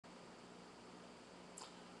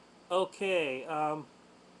Okay,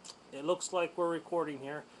 it looks like we're recording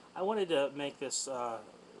here. I wanted to make this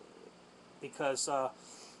because,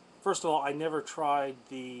 first of all, I never tried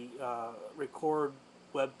the record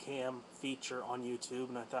webcam feature on YouTube,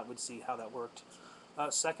 and I thought we'd see how that worked.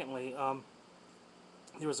 Secondly,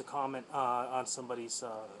 there was a comment on somebody's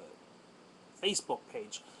Facebook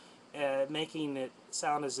page making it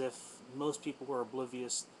sound as if most people were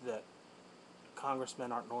oblivious that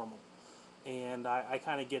congressmen aren't normal. And I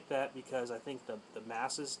kind of get that because I think the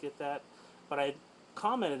masses get that. But I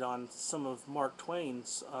commented on some of Mark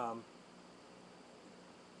Twain's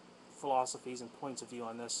philosophies and points of view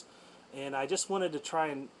on this, and I just wanted to try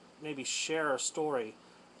and maybe share a story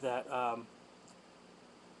that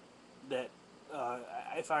that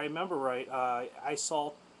if I remember right, I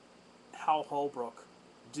saw Hal Holbrook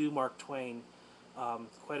do Mark Twain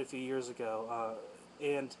quite a few years ago,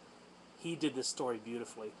 and he did this story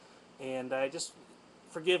beautifully. And I just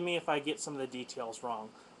forgive me if I get some of the details wrong,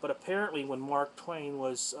 but apparently when Mark Twain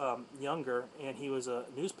was younger and he was a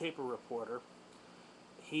newspaper reporter,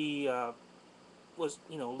 he was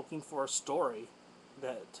looking for a story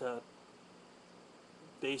that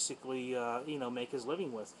basically make his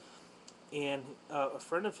living with. And a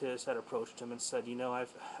friend of his had approached him and said,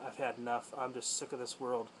 I've had enough. I'm just sick of this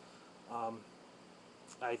world.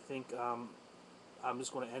 I think I'm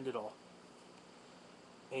just going to end it all.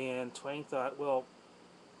 And Twain thought, well,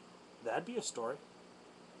 that'd be a story.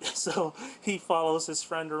 So he follows his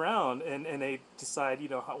friend around, and they decide,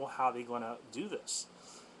 how they're going to do this.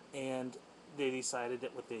 And they decided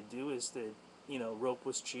that what they'd do is rope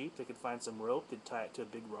was cheap. They could find some rope. They'd tie it to a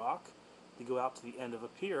big rock. They'd go out to the end of a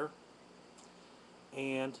pier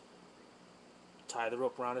and tie the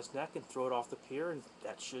rope around his neck and throw it off the pier, and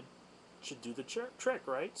that should do the trick,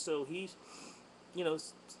 right? So he, you know,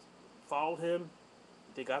 followed him.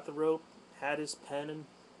 They got the rope, had his pen and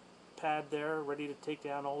pad there, ready to take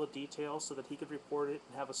down all the details so that he could report it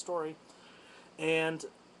and have a story. And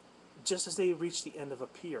just as they reached the end of a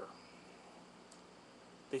pier,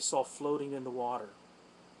 they saw floating in the water,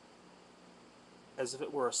 as if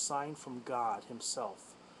it were a sign from God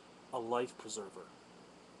himself, a life preserver.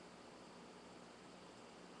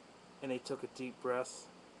 And they took a deep breath,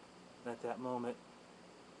 and at that moment,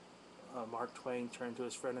 Mark Twain turned to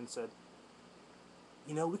his friend and said,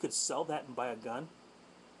 we could sell that and buy a gun.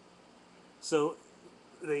 So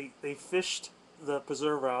they fished the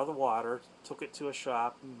preserver out of the water, took it to a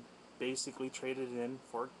shop, and basically traded it in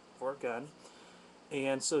for a gun.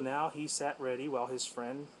 And so now he sat ready while his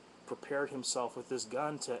friend prepared himself with this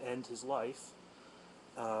gun to end his life.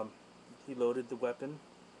 He loaded the weapon.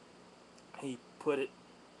 He put it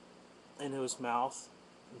into his mouth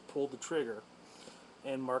and pulled the trigger.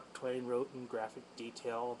 And Mark Twain wrote in graphic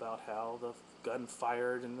detail about how the gun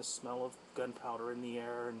fired and the smell of gunpowder in the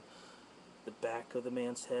air and the back of the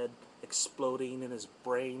man's head exploding and his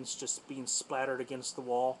brains just being splattered against the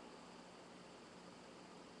wall.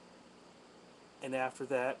 And after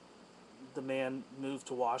that, the man moved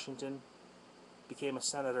to Washington, became a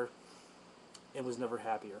senator, and was never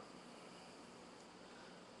happier.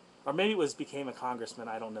 Or maybe it was became a congressman,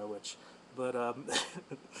 I don't know which. But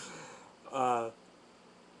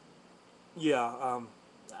yeah,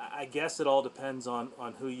 I guess it all depends on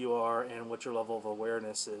who you are and what your level of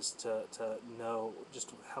awareness is to know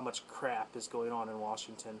just how much crap is going on in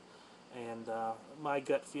Washington. And my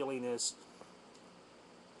gut feeling is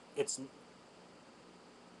it's,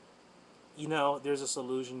 there's this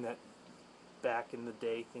illusion that back in the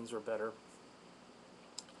day things were better.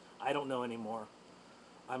 I don't know anymore.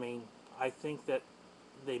 I mean, I think that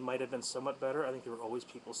they might have been somewhat better. I think there were always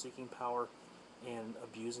people seeking power and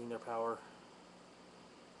abusing their power.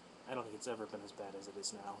 I don't think it's ever been as bad as it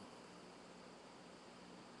is now.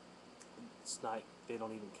 It's not, they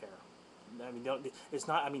don't even care. I mean, it's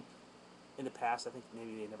not, I mean, in the past, I think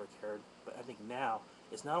maybe they never cared, but I think now,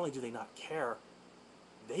 it's not only do they not care,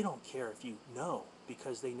 they don't care if you know,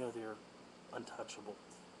 because they know they're untouchable.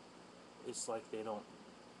 It's like they don't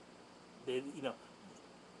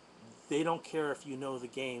care if you know the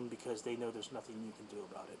game because they know there's nothing you can do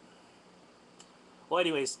about it. Well,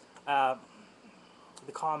 anyways,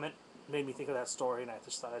 the comment made me think of that story, and I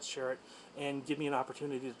just thought I'd share it and give me an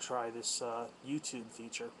opportunity to try this YouTube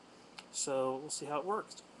feature. So we'll see how it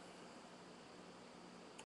works.